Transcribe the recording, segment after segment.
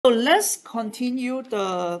So let's continue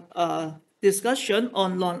the discussion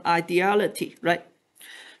on non-ideality, right?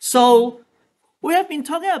 So we have been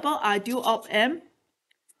talking about ideal op-amp.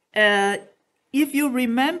 If you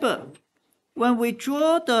remember, when we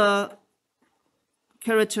draw the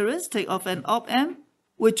characteristic of an op-amp,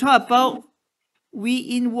 we talk about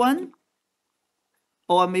V in 1,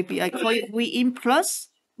 or maybe I call it V in plus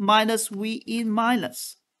minus V in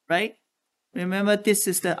minus, right? Remember, this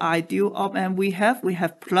is the ideal op-amp we have. We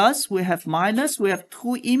have plus, we have minus, we have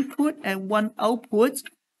 2 input and 1 output,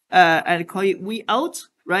 and I call it V out,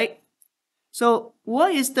 right? So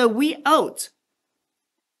what is the V out?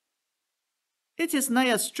 It is not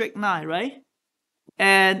a straight line, right?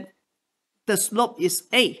 And the slope is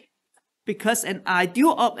A, because an ideal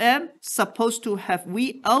op-amp supposed to have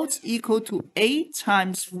V out equal to A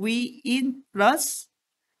times V in plus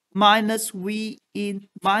minus V in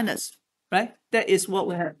minus, right? That is what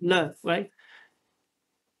we have learned, right?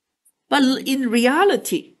 But in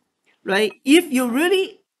reality, right, if you're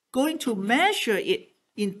really going to measure it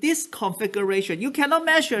in this configuration, you cannot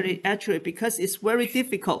measure it actually because it's very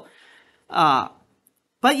difficult.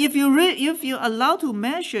 But if you're allowed to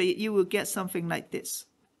measure it, you will get something like this.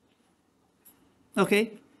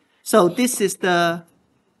 Okay, so this is the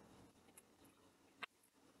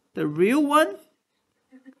real one,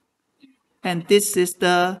 and this is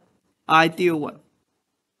the ideal one.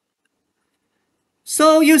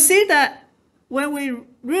 So you see that when we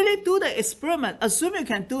really do the experiment, assume you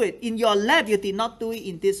can do it in your lab, you did not do it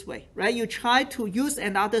in this way, right? You try to use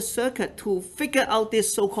another circuit to figure out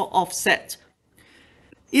this so-called offset.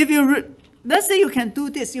 If you let's say you can do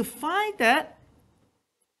this, you find that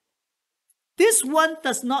this one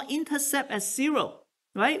does not intercept at 0,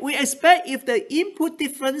 right? We expect if the input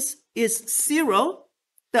difference is 0,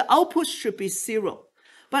 the output should be 0.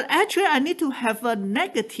 But actually, I need to have a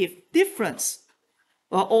negative difference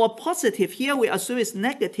or positive. Here we assume it's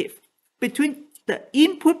negative between the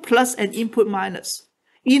input plus and input minus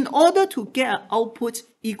in order to get an output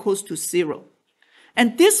equals to 0.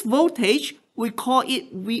 And this voltage, we call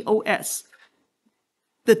it VOS,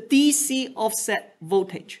 the DC offset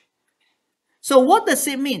voltage. So what does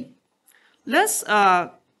it mean? Let's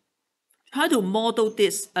try to model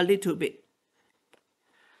this a little bit.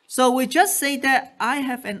 So we just say that I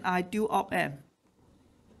have an ideal op-amp,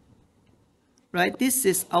 right? This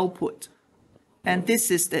is output, and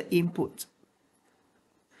this is the input.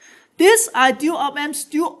 This ideal op-amp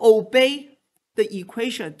still obey the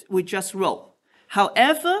equation we just wrote.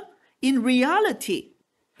 However, in reality,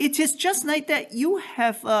 it is just like that you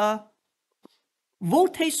have a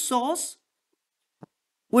voltage source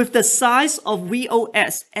with the size of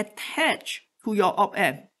VOS attached to your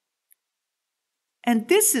op-amp. And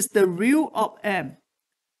this is the real op-amp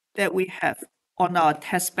that we have on our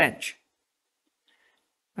test bench.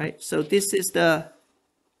 Right? So this is the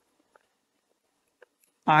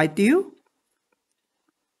ideal,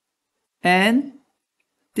 and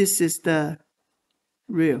this is the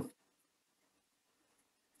real.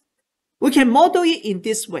 We can model it in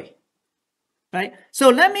this way, right? So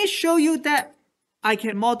let me show you that I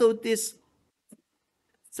can model this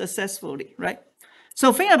successfully, right?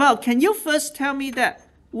 So think about, can you first tell me that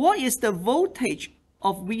what is the voltage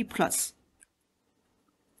of V plus?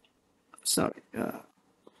 Sorry.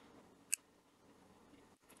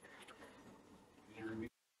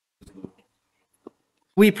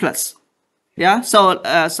 V plus. Yeah, so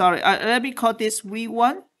sorry, let me call this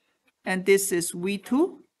V1 and this is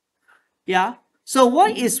V2. Yeah, so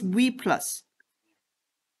what is V plus?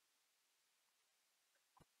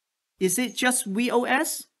 Is it just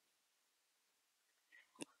VOS?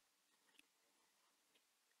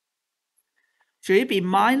 Should it be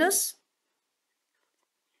minus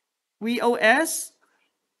VOS?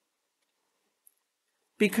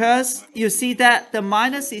 Because you see that the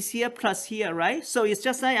minus is here plus here, right? So it's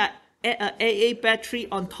just like an AA battery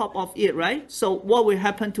on top of it, right? So what will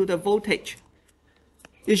happen to the voltage?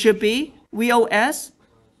 It should be VOS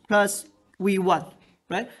plus V1,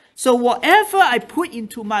 right? So whatever I put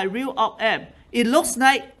into my real op-amp, it looks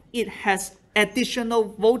like it has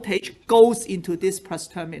additional voltage goes into this plus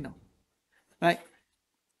terminal, right?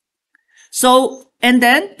 So, and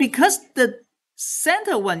then because the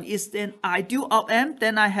center one is an ideal op-amp,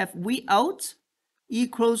 then I have V out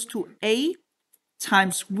equals to A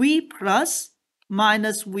times V plus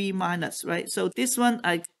minus V minus, right? So this one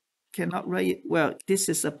I cannot write it well. This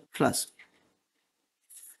is a plus.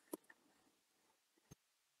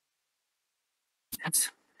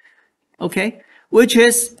 Okay, which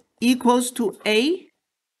is equals to A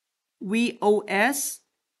VOS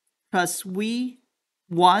plus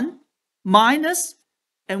V1 minus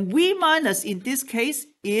And V minus in this case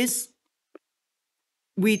is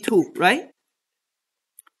V2, right?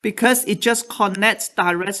 Because it just connects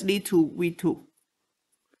directly to V2.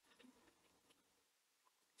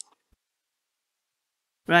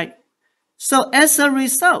 Right? So as a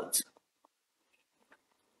result,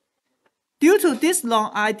 due to this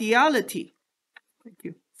non-ideality,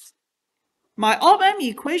 my OpAmp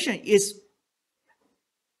equation is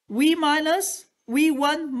V minus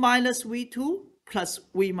V1 minus V2 plus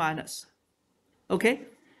V minus. Okay?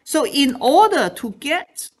 So in order to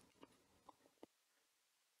get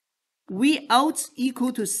V out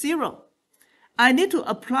equal to 0, I need to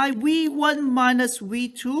apply V1 minus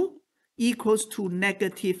V2 equals to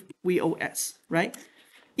negative VOS, right?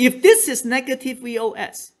 If this is negative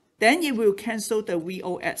VOS, then it will cancel the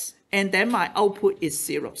VOS, and then my output is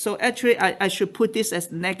 0. So actually, I should put this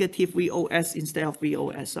as negative VOS instead of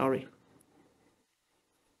VOS, sorry.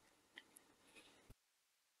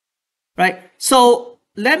 Right, so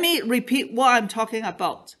let me repeat what I'm talking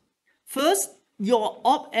about. First, your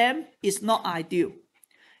OpAmp is not ideal.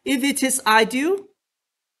 If it is ideal,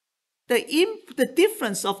 the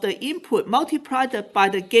difference of the input multiplied by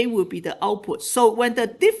the gain will be the output. So when the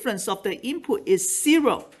difference of the input is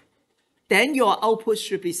 0, then your output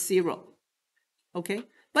should be 0. Okay?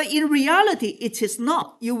 But in reality, it is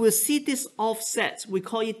not. You will see this offset. We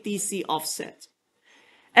call it DC offset.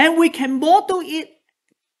 And we can model it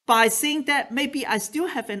by saying that maybe I still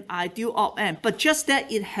have an ideal OpAmp, but just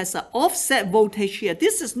that it has an offset voltage here.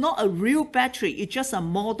 This is not a real battery. It's just a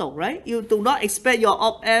model, right? You do not expect your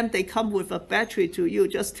OpAmp, they come with a battery to you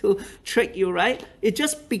just to trick you, right? It's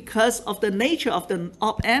just because of the nature of the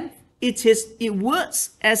OpAmp, it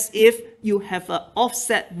works as if you have an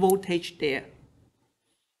offset voltage there.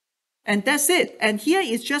 And that's it. And here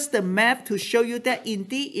is just the math to show you that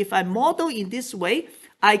indeed, if I model in this way,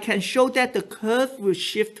 I can show that the curve will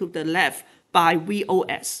shift to the left by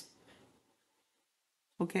VOS.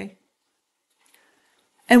 Okay?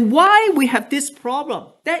 And why we have this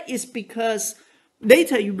problem? That is because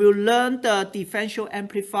later you will learn the differential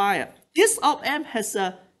amplifier. This OpAmp has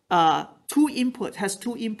two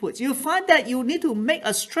inputs. You'll find that you need to make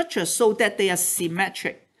a structure so that they are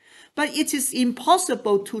symmetric. But it is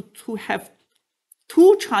impossible to have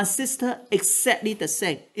two transistors exactly the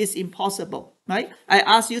same. It's impossible, right? I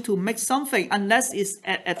ask you to make something, unless it's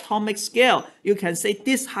at atomic scale, you can say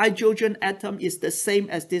this hydrogen atom is the same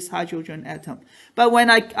as this hydrogen atom. But when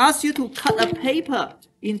I ask you to cut a paper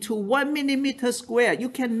into 1 millimeter square, you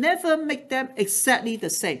can never make them exactly the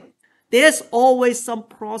same. There's always some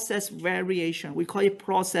process variation. We call it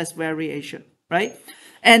process variation, right?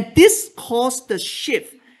 And this caused the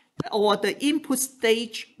shift or the input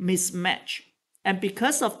stage mismatch. And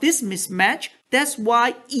because of this mismatch, that's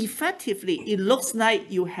why effectively it looks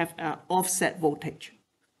like you have an offset voltage.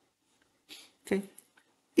 Okay,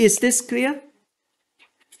 is this clear?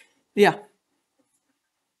 Yeah.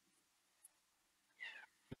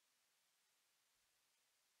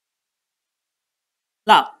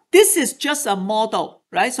 Now, this is just a model,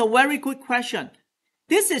 right? So very good question.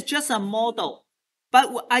 This is just a model.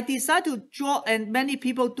 But I decided to draw, and many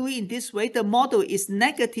people do it in this way. The model is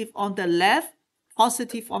negative on the left,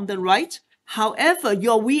 positive on the right. However,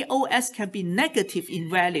 your VOS can be negative in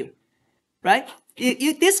value, right?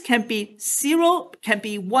 This can be 0, can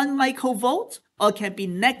be 1 microvolt, or can be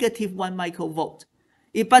negative 1 microvolt.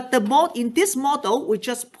 But in this model, we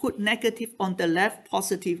just put negative on the left,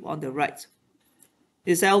 positive on the right.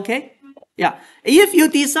 Is that okay? Yeah. If you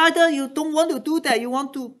decided you don't want to do that, you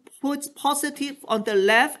want to put positive on the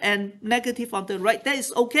left and negative on the right, that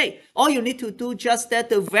is okay. All you need to do just that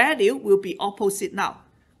the value will be opposite now.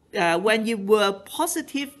 When you were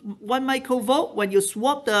positive 1 microvolt, when you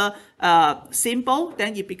swap the symbol,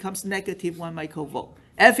 then it becomes negative 1 microvolt.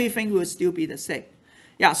 Everything will still be the same.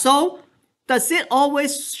 Yeah, so does it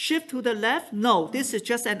always shift to the left? No, this is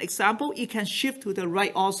just an example. It can shift to the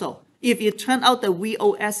right also. If it turns out the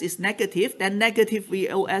VOS is negative, then negative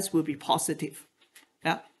VOS will be positive.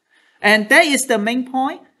 Yeah. And that is the main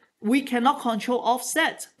point. We cannot control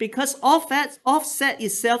offset because offset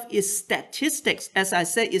itself is statistics. As I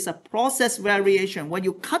said, it's a process variation. When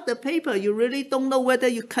you cut the paper, you really don't know whether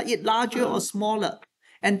you cut it larger or smaller.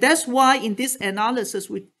 And that's why in this analysis,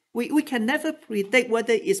 we can never predict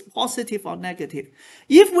whether it's positive or negative.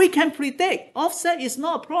 If we can predict, offset is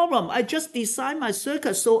not a problem. I just design my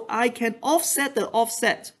circuit so I can offset the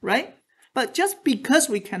offset, right? But just because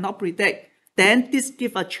we cannot predict, then this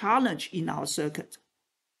gives a challenge in our circuit.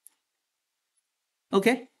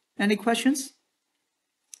 Okay, any questions?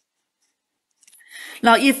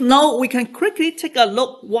 Now, if no, we can quickly take a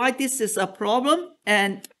look why this is a problem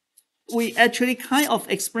and we actually kind of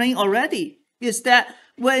explained already, is that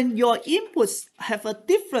when your inputs have a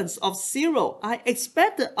difference of 0, I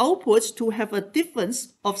expect the outputs to have a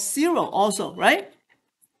difference of 0 also, right?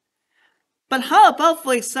 But how about,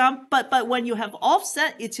 for example, but when you have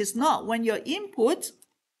offset, it is not. When your input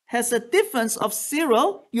has a difference of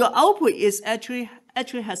 0, your output is actually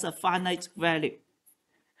has a finite value.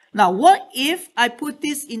 Now, what if I put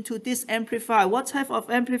this into this amplifier? What type of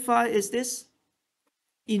amplifier is this?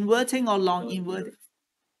 Inverting or long-inverting?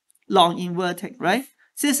 Long-inverting, right?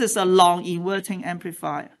 This is a long-inverting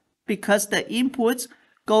amplifier because the input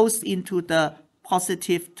goes into the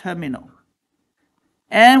positive terminal.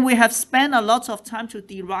 And we have spent a lot of time to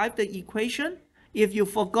derive the equation. If you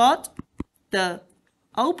forgot, the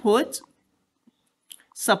output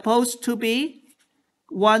supposed to be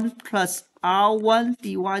 1 plus R1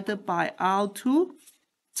 divided by R2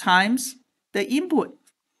 times the input.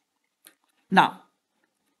 Now,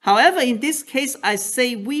 however, in this case, I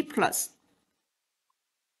say V plus,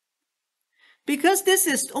 because this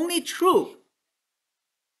is only true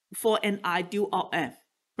for an ideal op-amp,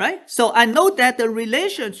 right? So I know that the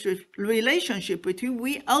relationship between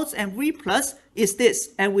V out and V plus is this,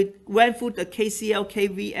 and we went through the KCL,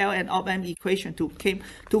 KVL, and op-amp equation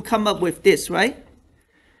to come up with this, right?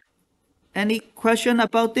 Any question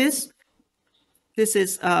about this? This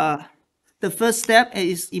is the first step, and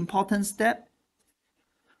is important step.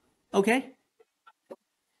 Okay?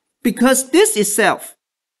 Because this itself,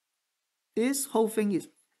 this whole thing is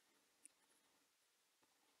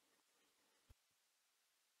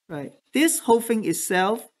right. This whole thing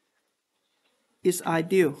itself is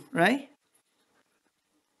ideal, right?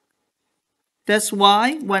 That's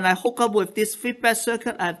why when I hook up with this feedback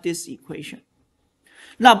circuit, I have this equation.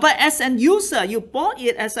 Now, but as an user, you bought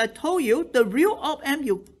it, as I told you, the real op-amp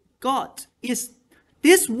you got is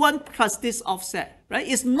this one plus this offset, right?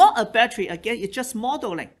 It's not a battery, again, it's just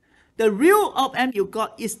modeling. The real op-amp you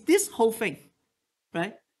got is this whole thing,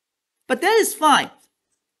 right? But that is fine.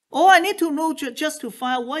 All I need to know just to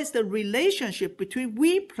find out what is the relationship between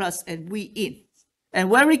V plus and V in. And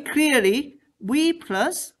very clearly, V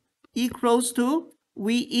plus equals to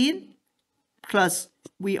V in plus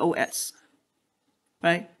VOS.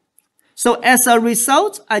 Right? So as a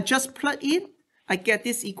result, I just plug in, I get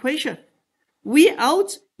this equation. V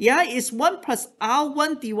out, yeah, is 1 plus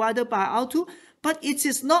R1 divided by R2, but it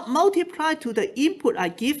is not multiplied to the input I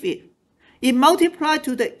give it. It multiplied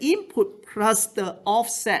to the input plus the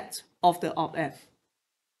offset of the op-amp.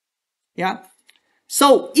 Yeah?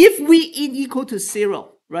 So if V in equal to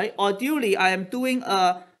 0, right? Ideally, I am doing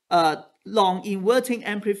a long inverting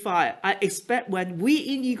amplifier. I expect when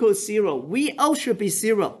V in equals 0, V out should be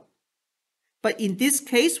 0. But in this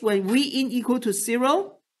case, when V in equal to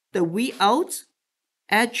 0, the V out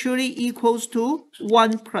actually equals to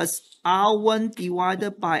 1 plus R1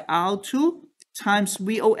 divided by R2 times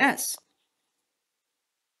VOS.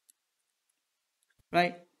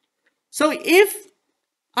 Right? So if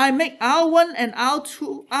I make R1 and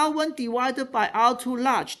R1 divided by R2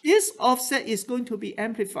 large, this offset is going to be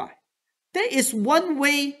amplified. There is one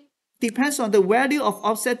way, depends on the value of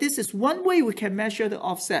offset. This is one way we can measure the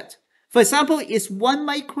offset. For example, it's 1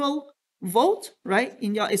 microvolt, right?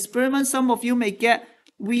 In your experiment, some of you may get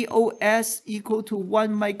VOS equal to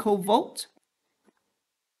 1 microvolt,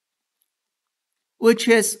 which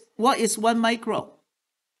is, what is 1 micro?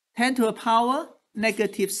 10 to the power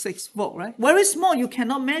negative 6 volt, right? Very small, you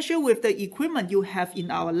cannot measure with the equipment you have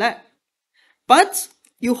in our lab. But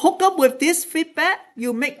you hook up with this feedback,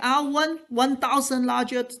 you make R1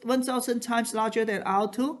 1,000 times larger than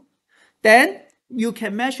R2, then you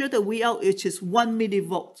can measure the V out, which is 1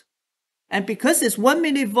 millivolt. And because it's 1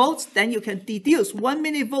 millivolts, then you can deduce 1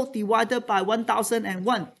 millivolt divided by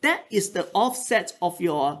 1001. That is the offset of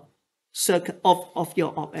your circuit, of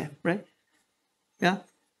your op-amp, right? Yeah.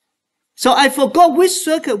 So I forgot which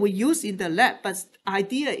circuit we use in the lab, but the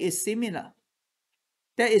idea is similar.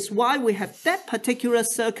 That is why we have that particular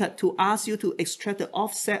circuit to ask you to extract the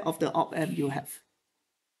offset of the op-amp you have.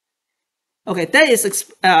 Okay, that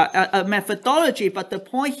is a methodology, but the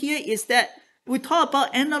point here is that we talk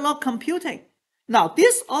about analog computing. Now,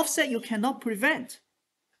 this offset you cannot prevent.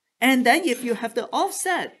 And then if you have the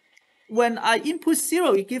offset, when I input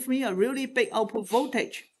 0, you give me a really big output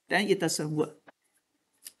voltage, then it doesn't work.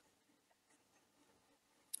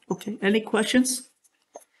 Okay, any questions?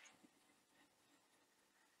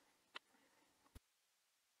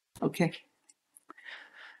 Okay.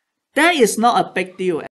 That is not a big deal.